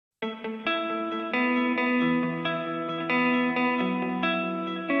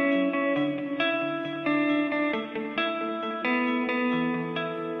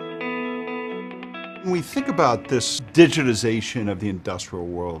we think about this digitization of the industrial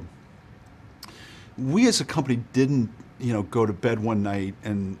world, we as a company didn't, go to bed one night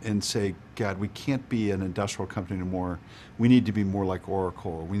and say, God, we can't be an industrial company anymore. We need to be more like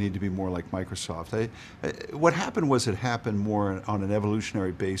Oracle. We need to be more like Microsoft. What happened was it happened more on an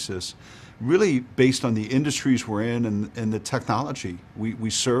evolutionary basis, really based on the industries we're in and the technology we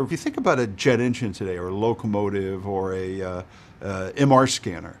serve. If you think about a jet engine today, or a locomotive, or a MR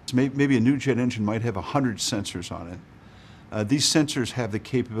scanner, maybe a new jet engine might have 100 sensors on it. These sensors have the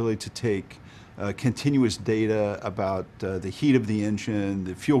capability to take continuous data about the heat of the engine,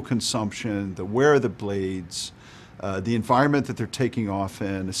 the fuel consumption, the wear of the blades, the environment that they're taking off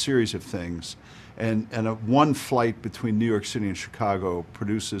in, a series of things. And one flight between New York City and Chicago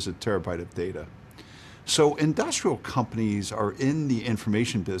produces a terabyte of data. So industrial companies are in the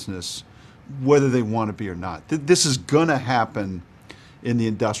information business whether they want to be or not. This is going to happen in the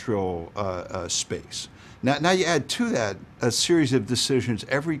industrial space. Now you add to that a series of decisions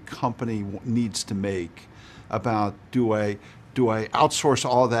every company needs to make about, do I outsource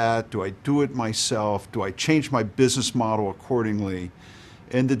all that? Do I do it myself? Do I change my business model accordingly?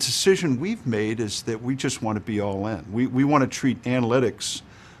 And the decision we've made is that we just want to be all in. We want to treat analytics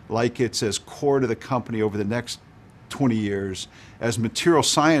like it's as core to the company over the next 20 years as material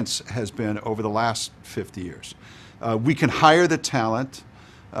science has been over the last 50 years. We can hire the talent.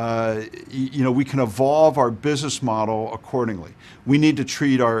 We can evolve our business model accordingly. We need to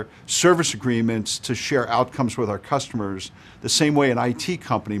treat our service agreements to share outcomes with our customers the same way an IT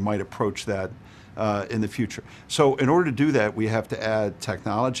company might approach that in the future. So in order to do that, we have to add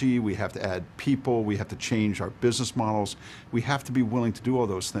technology, we have to add people, we have to change our business models. We have to be willing to do all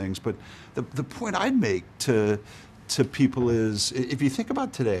those things. But the point I'd make to people is, if you think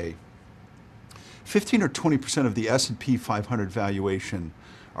about today, 15 or 20% of the S&P 500 valuation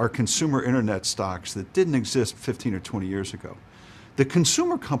are consumer internet stocks that didn't exist 15 or 20 years ago. The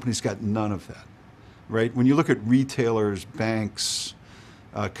consumer companies got none of that, right? When you look at retailers, banks,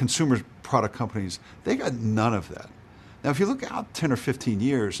 consumer product companies, they got none of that. Now, if you look out 10 or 15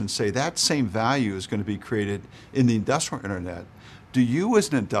 years and say that same value is going to be created in the industrial internet, do you as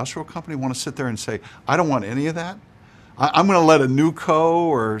an industrial company want to sit there and say, I don't want any of that? I'm going to let a NewCo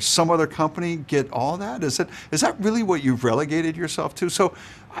or some other company get all that? Is that really what you've relegated yourself to? So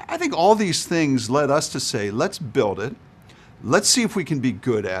I think all these things led us to say, let's build it. Let's see if we can be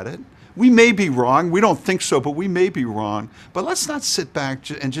good at it. We may be wrong. We don't think so, but we may be wrong. But let's not sit back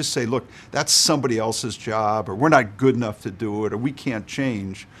and just say, look, that's somebody else's job, or we're not good enough to do it, or we can't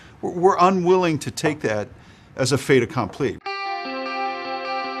change. We're unwilling to take that as a fait accompli.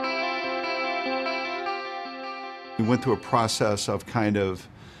 We went through a process of kind of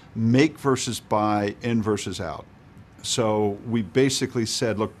make versus buy, in versus out. So we basically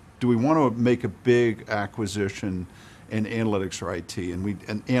said, look, do we want to make a big acquisition in analytics or IT? And we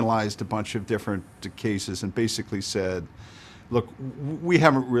analyzed a bunch of different cases and basically said, look, we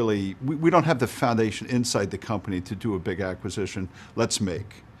don't have the foundation inside the company to do a big acquisition. Let's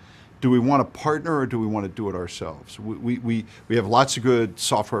make. Do we want to partner or do we want to do it ourselves? We have lots of good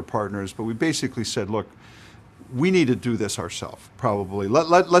software partners, but we basically said, look, we need to do this ourselves, probably.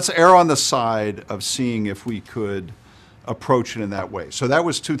 Let's err on the side of seeing if we could approach it in that way. So that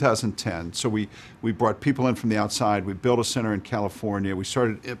was 2010. So we brought people in from the outside. We built a center in California. We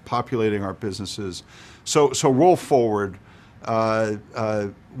started populating our businesses. So roll forward.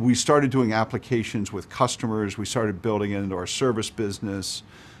 We started doing applications with customers. We started building it into our service business,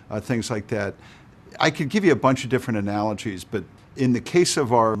 things like that. I could give you a bunch of different analogies, but in the case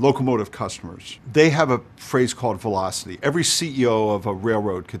of our locomotive customers, they have a phrase called velocity. Every CEO of a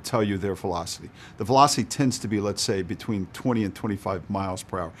railroad could tell you their velocity. The velocity tends to be, let's say, between 20 and 25 miles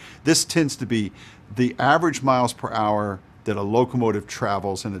per hour. This tends to be the average miles per hour that a locomotive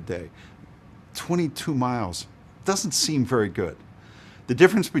travels in a day. 22 miles doesn't seem very good. The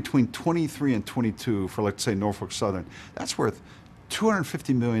difference between 23 and 22 for, let's say, Norfolk Southern, that's worth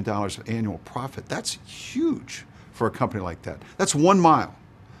 $250 million of annual profit. That's huge for a company like that. That's 1 mile.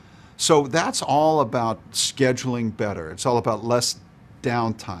 So that's all about scheduling better. It's all about less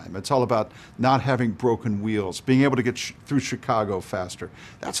downtime. It's all about not having broken wheels, being able to get through Chicago faster.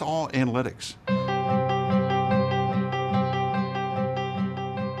 That's all analytics.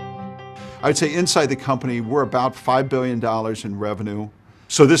 I'd say inside the company, we're about $5 billion in revenue.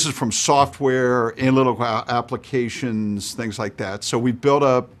 So this is from software, analytical applications, things like that. So we built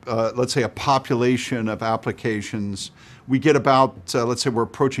up, let's say, a population of applications. We get about, let's say we're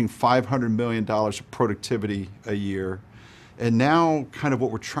approaching $500 million of productivity a year. And now kind of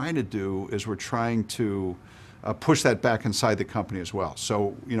what we're trying to do is we're trying to push that back inside the company as well.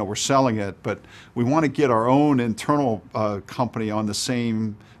 So, we're selling it, but we want to get our own internal company on the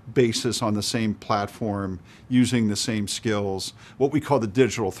same basis, on the same platform, using the same skills, what we call the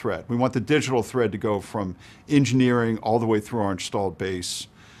digital thread. We want the digital thread to go from engineering all the way through our installed base.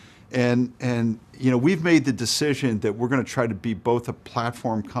 And we've made the decision that we're going to try to be both a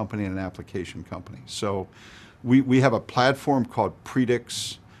platform company and an application company. So we have a platform called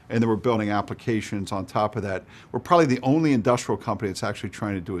Predix, and then we're building applications on top of that. We're probably the only industrial company that's actually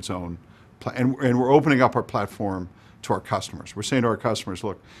trying to do its own, and we're opening up our platform to our customers. We're saying to our customers,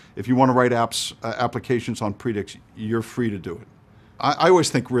 look, if you want to write applications on Predix, you're free to do it. I always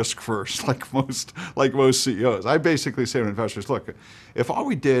think risk first, like most CEOs. I basically say to investors, look, if all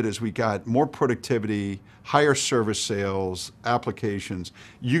we did is we got more productivity, higher service sales, applications,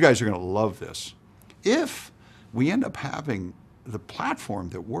 you guys are going to love this. If we end up having the platform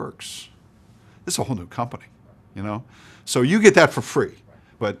that works, this is a whole new company, So you get that for free.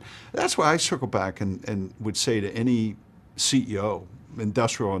 But that's why I circle back and would say to any CEO,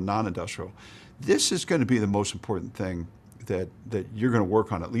 industrial and non-industrial, this is going to be the most important thing that you're going to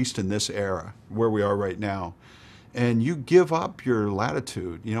work on, at least in this era, where we are right now. And you give up your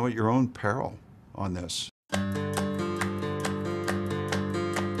latitude, at your own peril on this.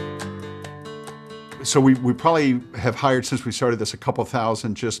 So we probably have hired, since we started this, a couple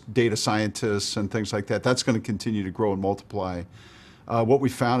thousand just data scientists and things like that. That's going to continue to grow and multiply. What we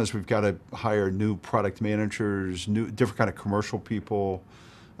found is we've got to hire new product managers, different kind of commercial people.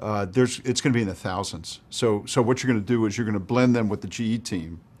 It's going to be in the thousands. So what you're going to do is you're going to blend them with the GE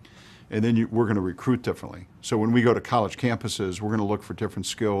team, and then we're going to recruit differently. So when we go to college campuses, we're going to look for different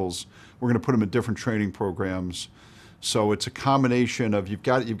skills. We're going to put them in different training programs. So it's a combination of you've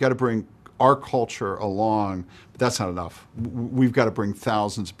got to bring our culture along, but that's not enough. We've got to bring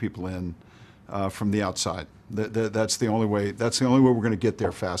thousands of people in from the outside. That's the only way. That's the only way we're going to get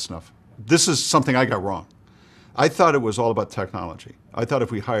there fast enough. This is something I got wrong. I thought it was all about technology. I thought if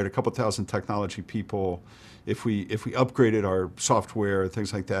we hired a couple thousand technology people, if we upgraded our software,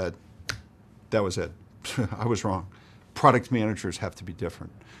 things like that, that was it. I was wrong. Product managers have to be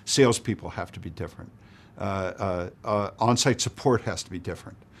different. Salespeople have to be different. On-site support has to be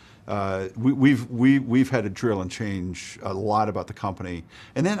different. We've had to drill and change a lot about the company,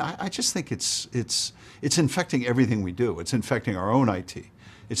 and then I just think it's infecting everything we do. It's infecting our own IT.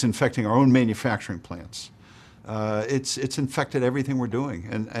 It's infecting our own manufacturing plants. It's infected everything we're doing,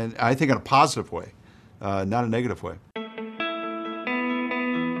 and I think in a positive way, not a negative way.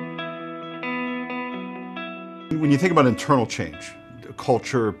 When you think about internal change,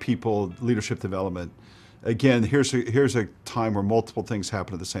 culture, people, leadership development, again, here's a time where multiple things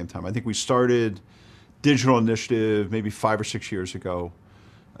happen at the same time. I think we started digital initiative maybe 5 or 6 years ago.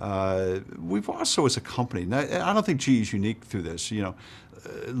 We've also, as a company, I don't think GE is unique through this,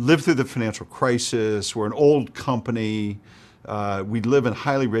 lived through the financial crisis. We're an old company. We live in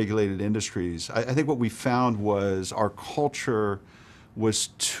highly regulated industries. I think what we found was our culture was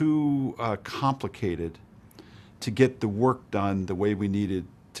too complicated to get the work done the way we needed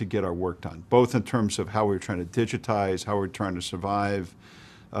to get our work done, both in terms of how we're trying to digitize, how we're trying to survive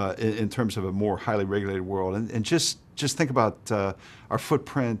in terms of a more highly regulated world. And just think about our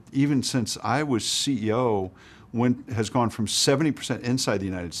footprint, even since I was CEO, has gone from 70% inside the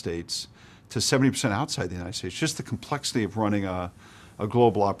United States to 70% outside the United States, just the complexity of running a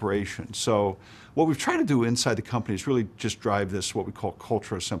global operation. So what we've tried to do inside the company is really just drive this, what we call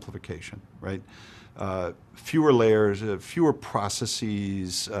cultural simplification, right? Fewer layers, fewer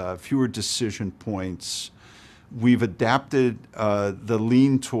processes, fewer decision points. We've adapted the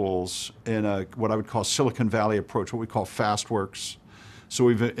lean tools in what I would call Silicon Valley approach, what we call FastWorks. So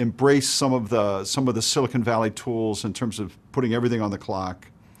we've embraced some of the Silicon Valley tools in terms of putting everything on the clock,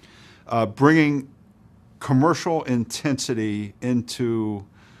 bringing commercial intensity into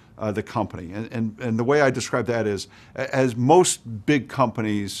the company. And the way I describe that is, as most big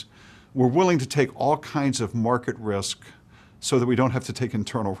companies, we're willing to take all kinds of market risk so that we don't have to take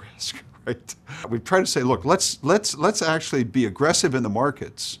internal risk, right? We try to say, look, let's actually be aggressive in the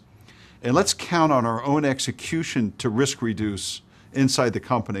markets, and let's count on our own execution to risk reduce inside the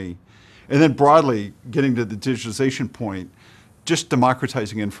company. And then broadly, getting to the digitization point, just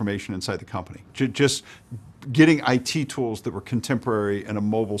democratizing information inside the company. Just getting IT tools that were contemporary in a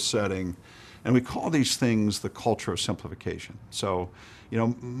mobile setting. And we call these things the culture of simplification. So,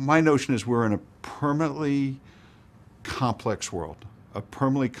 my notion is we're in a permanently complex world,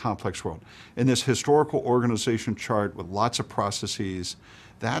 In this historical organization chart with lots of processes,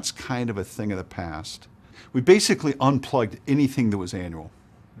 that's kind of a thing of the past. We basically unplugged anything that was annual.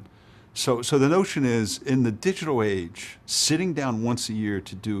 So the notion is, in the digital age, sitting down once a year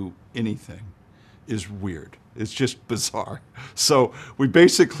to do anything is weird. It's just bizarre. So we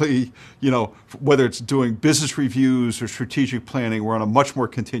basically, whether it's doing business reviews or strategic planning, we're on a much more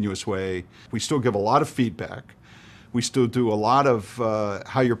continuous way. We still give a lot of feedback. We still do a lot of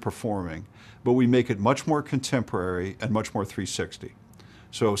how you're performing, but we make it much more contemporary and much more 360.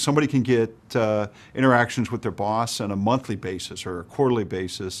 So somebody can get interactions with their boss on a monthly basis or a quarterly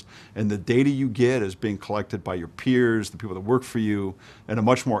basis, and the data you get is being collected by your peers, the people that work for you, in a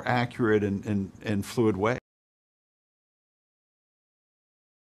much more accurate and fluid way.